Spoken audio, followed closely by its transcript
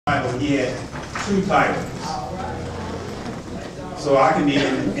title, he had two titles. So I can be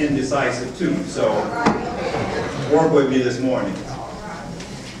indecisive too. So work with me this morning.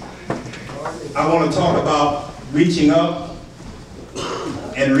 I want to talk about reaching up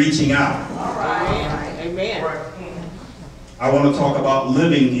and reaching out. All right. Amen. I want to talk about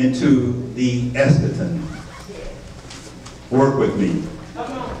living into the eschaton. Work with me.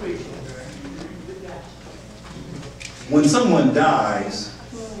 Come on, preacher. When someone dies,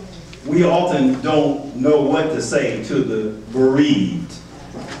 we often don't know what to say to the bereaved.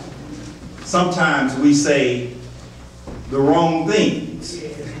 Sometimes we say the wrong things.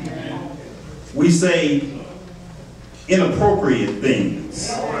 We say inappropriate things.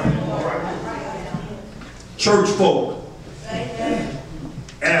 Church folk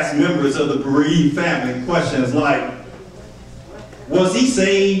ask members of the bereaved family questions like, was he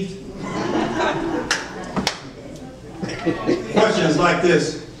saved? Questions like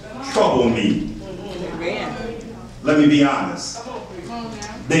this trouble me. Let me be honest.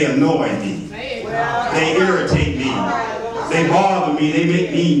 They annoy me. They irritate me. They bother me. They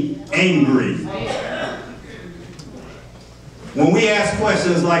make me angry. When we ask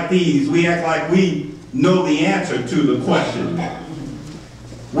questions like these, we act like we know the answer to the question.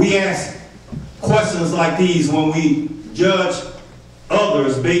 We ask questions like these when we judge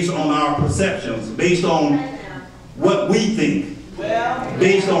others based on our perceptions, based on what we think,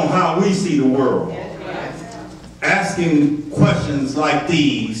 based on how we see the world. Asking questions like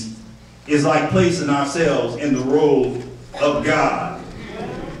these is like placing ourselves in the role of God.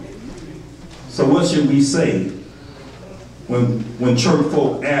 So what should we say when church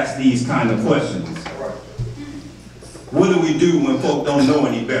folk ask these kind of questions? What do we do when folk don't know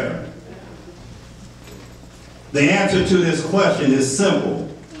any better? The answer to this question is simple.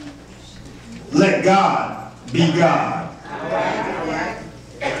 Let God be God.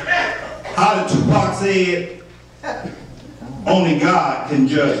 How did Tupac say it? Only God can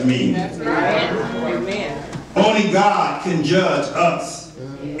judge me. Only God can judge us.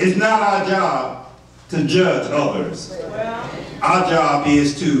 It's not our job to judge others. Our job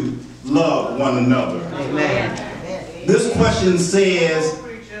is to love one another. This question says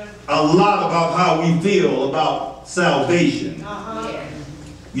a lot about how we feel about salvation.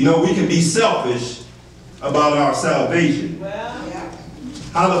 You know, we can be selfish about our salvation.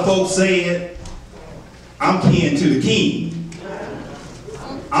 How do folks say it? I'm kin to the king.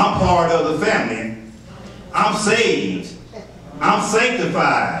 I'm part of the family. I'm saved. I'm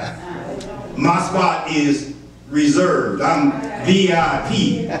sanctified. My spot is reserved. I'm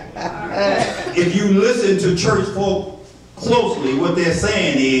VIP. If you listen to church folk closely, what they're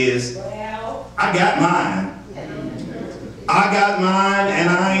saying is, I got mine. I got mine and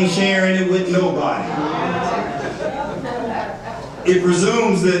I ain't sharing it with nobody. It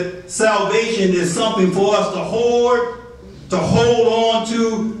presumes that salvation is something for us to hoard, to hold on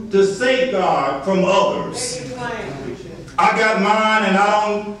to safeguard from others. I got mine and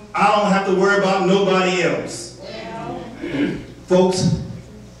I don't have to worry about nobody else. Folks,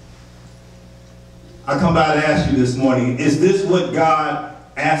 I come by to ask you this morning, is this what God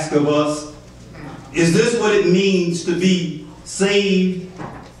asks of us? Is this what it means to be saved?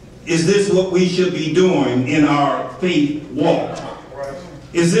 Is this what we should be doing in our faith walk?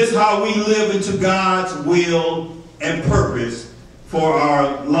 Is this how we live into God's will and purpose for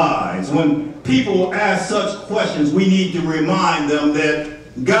our lives? When people ask such questions, we need to remind them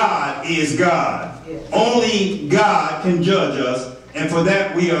that God is God. Only God can judge us, and for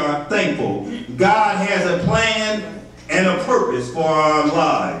that we are thankful. God has a plan and a purpose for our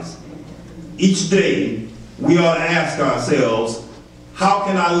lives. Each day, we ought to ask ourselves, how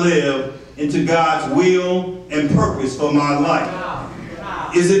can I live into God's will and purpose for my life?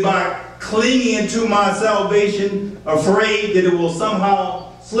 Is it by clinging to my salvation, afraid that it will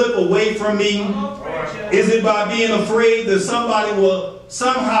somehow slip away from me? Is it by being afraid that somebody will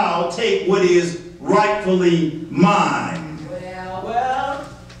somehow take what is rightfully mine?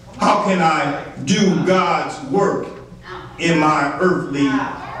 How can I do God's work in my earthly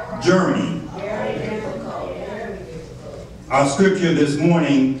journey? Our scripture this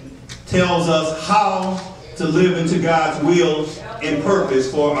morning tells us how to live into God's will and purpose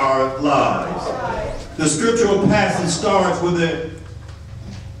for our lives. The scriptural passage starts with a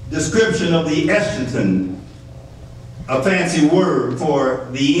description of the eschaton, a fancy word for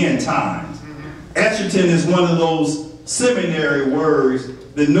the end times. Eschaton is one of those seminary words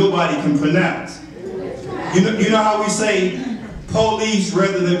that nobody can pronounce. You know how we say police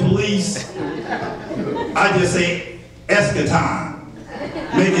rather than police? I just say eschaton.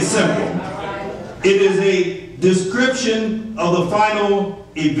 Make it simple. It is a description of the final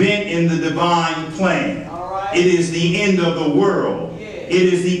event in the divine plan. It is the end of the world.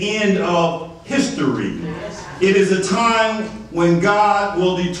 It is the end of history. It is a time when God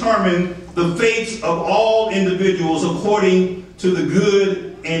will determine the fates of all individuals according to the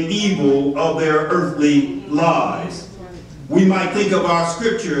good and evil of their earthly lives. We might think of our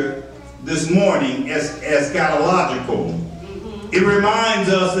scripture this morning as eschatological. It reminds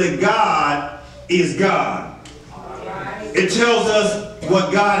us that God is God. It tells us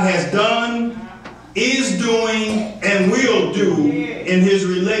what God has done, is doing, and will do in his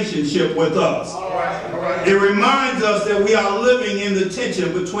relationship with us. It reminds us that we are living in the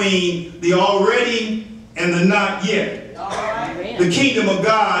tension between the already and the not yet. The kingdom of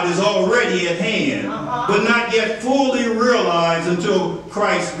God is already at hand, but not yet fully realized until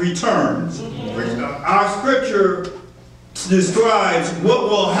Christ returns. Our scripture describes what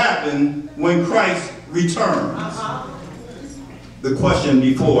will happen when Christ returns. The question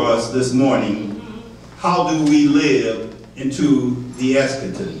before us this morning: how do we live into the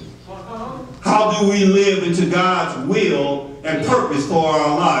eschaton? How do we live into God's will and purpose for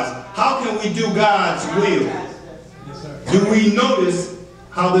our lives? How can we do God's will? Do we notice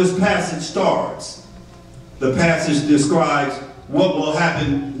how this passage starts? The passage describes what will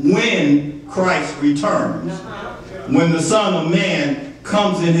happen when Christ returns. When the Son of Man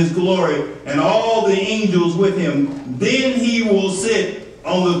comes in his glory and all the angels with him, then he will sit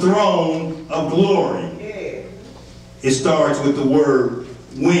on the throne of glory. It starts with the word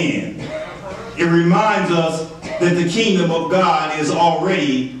when. It reminds us that the kingdom of God is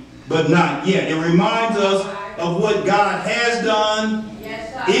already, but not yet. It reminds us of what God has done,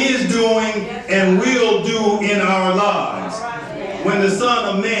 is doing, and will do in our lives. When the Son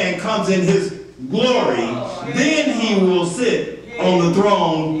of Man comes in his glory, then he will sit on the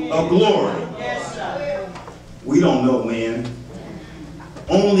throne of glory. We don't know when.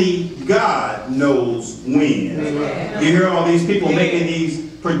 Only God knows when. You hear all these people making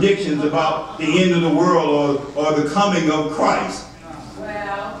these predictions about the end of the world or the coming of Christ.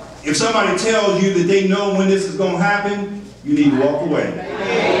 If somebody tells you that they know when this is going to happen, you need to walk away.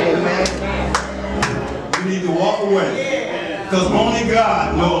 You need to walk away. Because only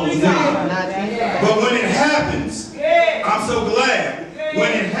God knows when. But when it happens, I'm so glad.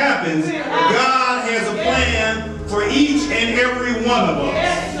 When it happens, God has a plan for each and every one of us.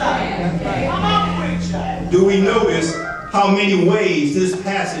 Do we notice how many ways this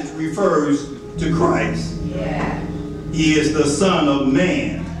passage refers to Christ? He is the Son of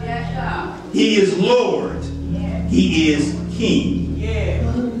Man. He is Lord. He is King.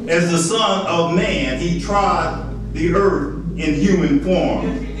 As the Son of Man, he trod the earth in human form.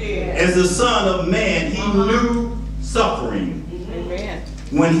 As the Son of Man, he knew suffering.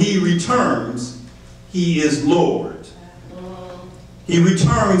 When he returns, he is Lord. He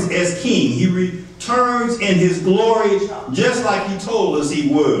returns as King. He returns in his glory just like he told us he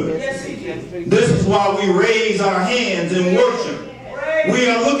would. This is why we raise our hands in worship. We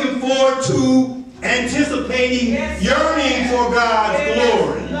are looking forward to, anticipating, yearning for God's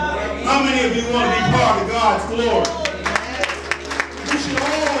glory. How many of you want to be part of God's glory? We should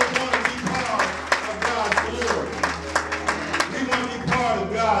always want to be part of God's glory. We want to be part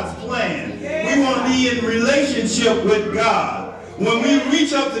of God's plan. We want to be in relationship with God. When we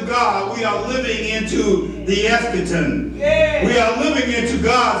reach up to God, we are living into the eschaton. We are living into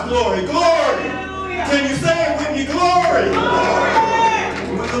God's glory. Glory! Can you say it with me? Glory!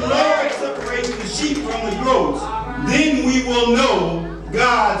 When the Lord separates the sheep from the goats, then we will know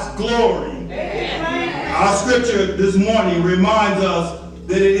God's glory. Our scripture this morning reminds us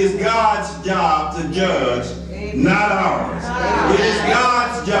that it is God's job to judge, not ours. It is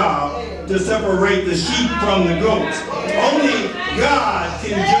God's job to separate the sheep from the goats. Only God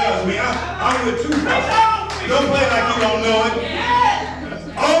can judge me. I'm with two brothers. Don't play like you don't know it.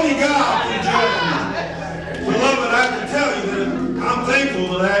 Only God can judge me. Beloved, I have to tell you that I'm thankful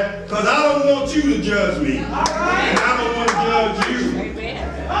for that, because I don't want you to judge me. And I don't want to judge you.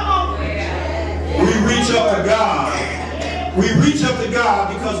 We reach up to God. We reach up to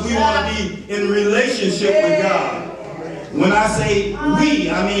God because we want to be in relationship with God. When I say we,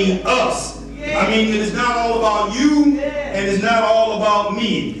 I mean us. I mean, it is not all about you, and it's not all about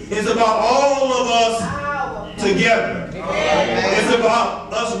me. It's about all of us together. It's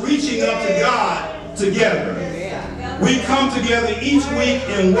about us reaching up to God together. We come together each week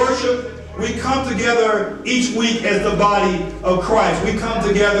in worship. We come together each week as the body of Christ. We come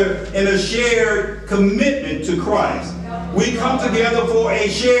together in a shared commitment to Christ. We come together for a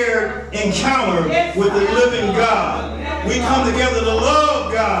shared encounter with the living God. We come together to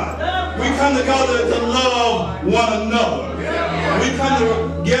love God. We come together to love one another. we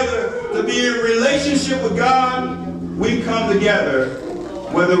come together to be in relationship with God, we come together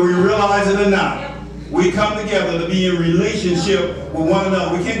whether we realize it or not. We come together to be in relationship with one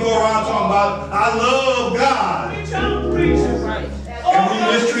another. We can't go around talking about, I love God, and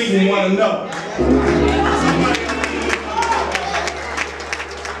we mistreating one another.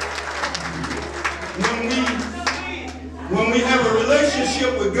 When we have a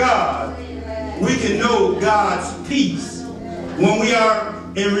relationship with God, we can know God's peace. When we are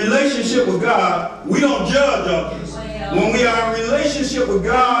in relationship with God, we don't judge others. When we are in relationship with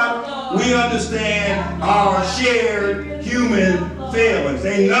God, we understand our shared human failings.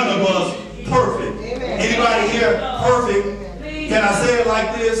 Ain't none of us perfect. Anybody here perfect? Can I say it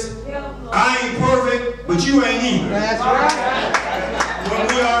like this? I ain't perfect, but you ain't either. That's right. When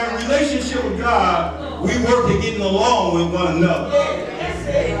we are in relationship with God, we work at getting along with one another.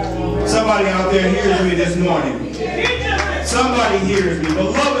 Somebody out there hears me this morning. Somebody hears me.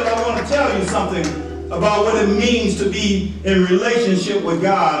 Beloved, I want to tell you something about what it means to be in relationship with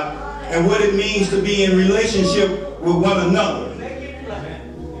God and what it means to be in relationship with one another.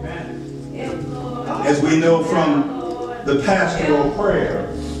 As we know from the pastoral prayer,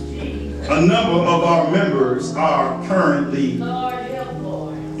 a number of our members are currently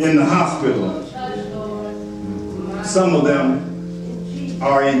in the hospital. Some of them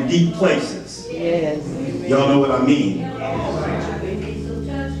are in deep places. Y'all know what I mean.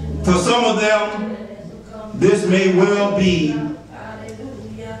 For some of them, this may well be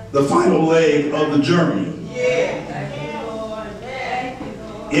the final leg of the journey.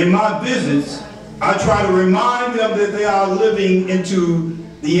 In my visits, I try to remind them that they are living into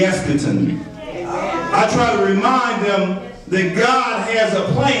the eschaton. I try to remind them that God has a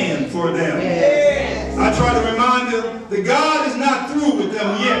plan for them. I try to remind them that God is not through with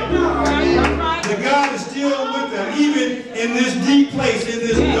them yet. That God is still with them, even in this deep place, in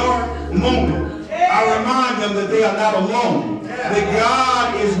this dark moment. I remind them that they are not alone, that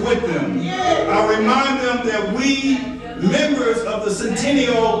God is with them. I remind them that we, members of the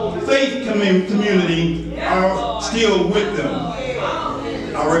Centennial faith community, are still with them.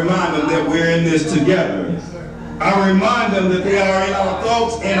 I remind them that we're in this together. I remind them that they are in our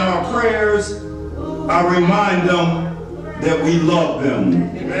thoughts and our prayers. I remind them that we love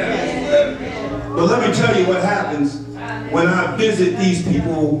them. But let me tell you what happens when I visit these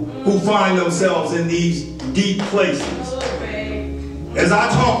people who find themselves in these deep places. As I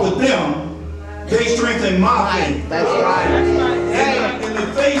talk with them, they strengthen my faith. That's right. In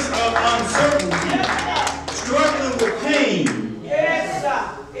the face of uncertainty, struggling with pain,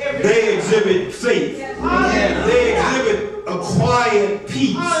 they exhibit faith. They exhibit a quiet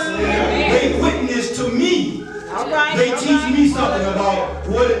peace. They witness to me. They teach me something about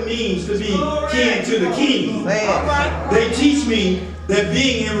what it means to be kin to the king. They teach me that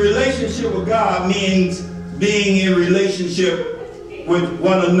being in relationship with God means being in relationship with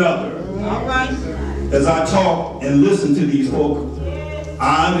one another. As I talk and listen to these folk,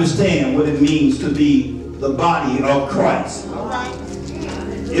 I understand what it means to be the body of Christ.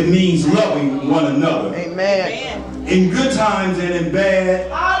 It means loving one another. Amen. In good times and in bad,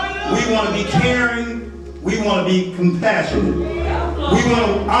 we want to be caring. We want to be compassionate. We want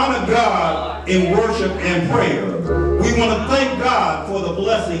to honor God in worship and prayer. We want to thank God for the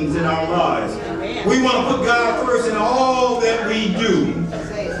blessings in our lives. We want to put God first in all that we do.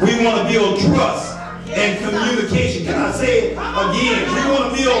 We want to build trust and communication. Can I say it again? We want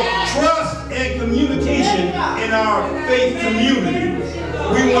to build trust and communication in our faith community.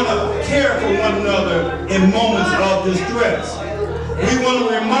 We want to care for one another in moments of distress. We want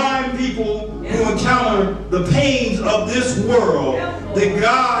to remind people who encounter the pains of this world that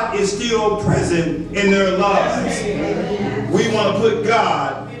God is still present in their lives. We want to put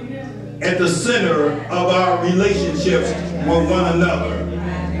God at the center of our relationships with one another.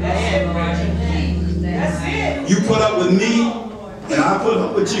 You put up with me, and I put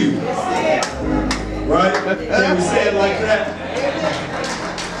up with you. Right? Can we say it like that?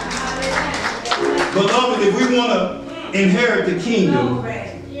 Beloved, if we want to inherit the kingdom,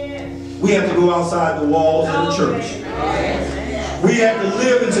 we have to go outside the walls of the church. We have to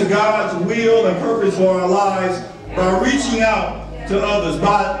live into God's will and purpose for our lives by reaching out to others,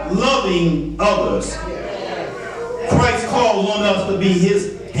 by loving others. Christ calls on us to be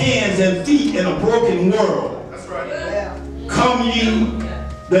his hands and feet in a broken world. Come ye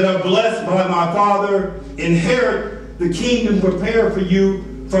that are blessed by my Father, inherit the kingdom prepared for you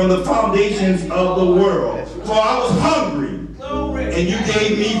from the foundations of the world. For I was hungry, and you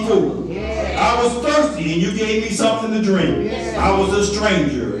gave me food. I was thirsty, and you gave me something to drink. I was a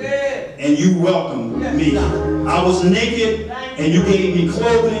stranger, and you welcomed me. I was naked and you gave me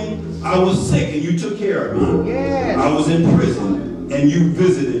clothing. I was sick and you took care of me. I was in prison and you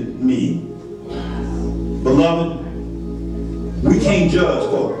visited me. Beloved, we can't judge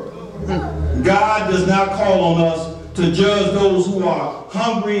folk. God does not call on us to judge those who are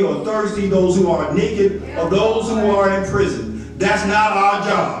hungry or thirsty, those who are naked, or those who are in prison. That's not our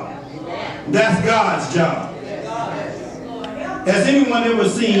job. That's God's job. Has anyone ever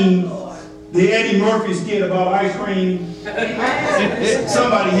seen the Eddie Murphy skit about ice cream?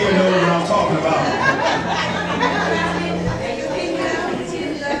 Somebody here knows what I'm talking about.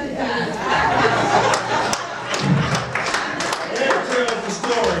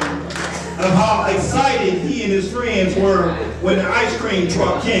 Of how excited he and his friends were when the ice cream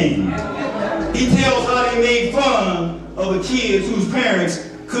truck came. He tells how they made fun of the kids whose parents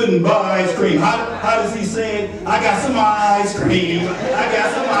couldn't buy ice cream. How does he say it? I got some ice cream. I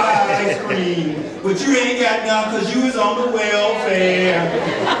got some ice cream. But you ain't got none because you was on the welfare.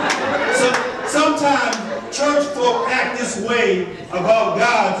 So sometimes church folk act this way about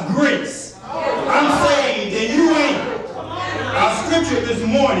God's grace. I'm saved and you ain't. Our scripture this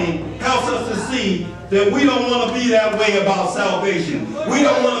morning helps us to see that we don't want to be that way about salvation. We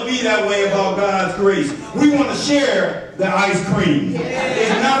don't want to be that way about God's grace. We want to share the ice cream.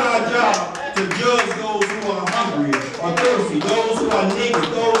 It's not our job to judge those who are hungry or thirsty, those who are naked,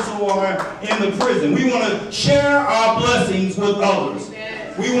 those who are in the prison. We want to share our blessings with others.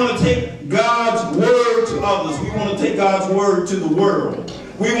 We want to take God's word to others. We want to take God's word to the world.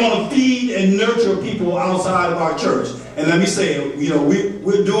 We want to feed and nurture people outside of our church. And let me say, you know,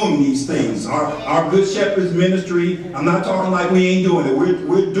 we're doing these things. Our Good Shepherd's ministry, I'm not talking like we ain't doing it.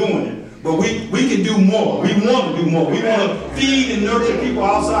 We're doing it. But we can do more. We want to do more. We want to feed and nurture people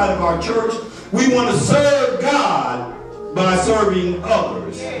outside of our church. We want to serve God by serving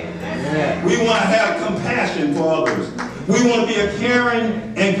others. We want to have compassion for others. We want to be a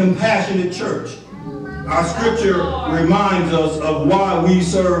caring and compassionate church. Our scripture reminds us of why we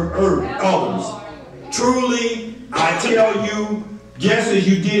serve others. Truly, I tell you, just as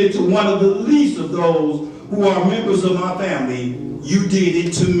you did it to one of the least of those who are members of my family, you did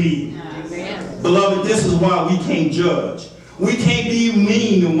it to me. Amen. Beloved, this is why we can't judge. We can't be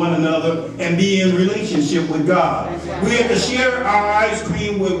mean to one another and be in relationship with God. We have to share our ice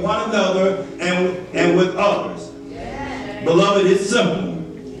cream with one another and with others. Beloved, it's simple.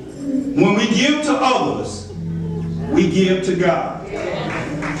 When we give to others, we give to God.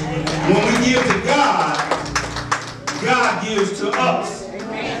 When we give to God, God gives to us.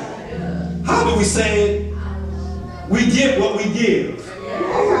 How do we say it? We get what we give.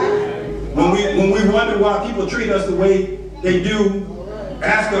 When we wonder why people treat us the way they do,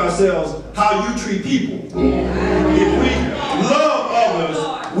 ask ourselves how you treat people. If we love others,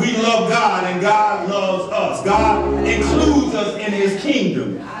 we love God and God loves us. God includes us in his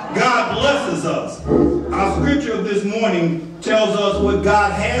kingdom. God blesses us. Our scripture this morning tells us what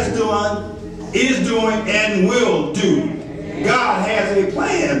God has done, is doing, and will do. God has a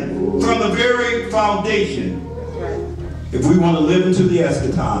plan from the very foundation. If we want to live into the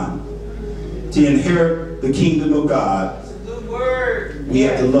eschaton, to inherit the kingdom of God, we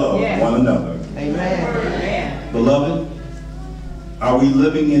have to love one another. Amen. Beloved, are we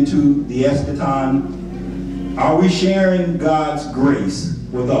living into the eschaton? Are we sharing God's grace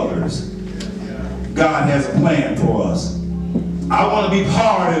with others? God has a plan for us. I want to be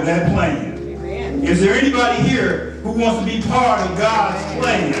part of that plan. Amen. Is there anybody here who wants to be part of God's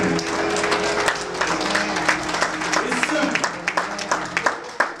plan? It's simple.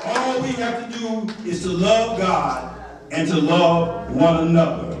 All we have to do is to love God and to love one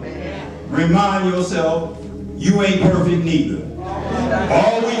another. Remind yourself, you ain't perfect neither.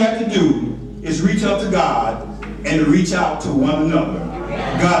 All we have to do is reach up to God and reach out to one another.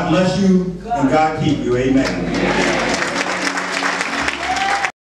 God bless you and God keep you. Amen.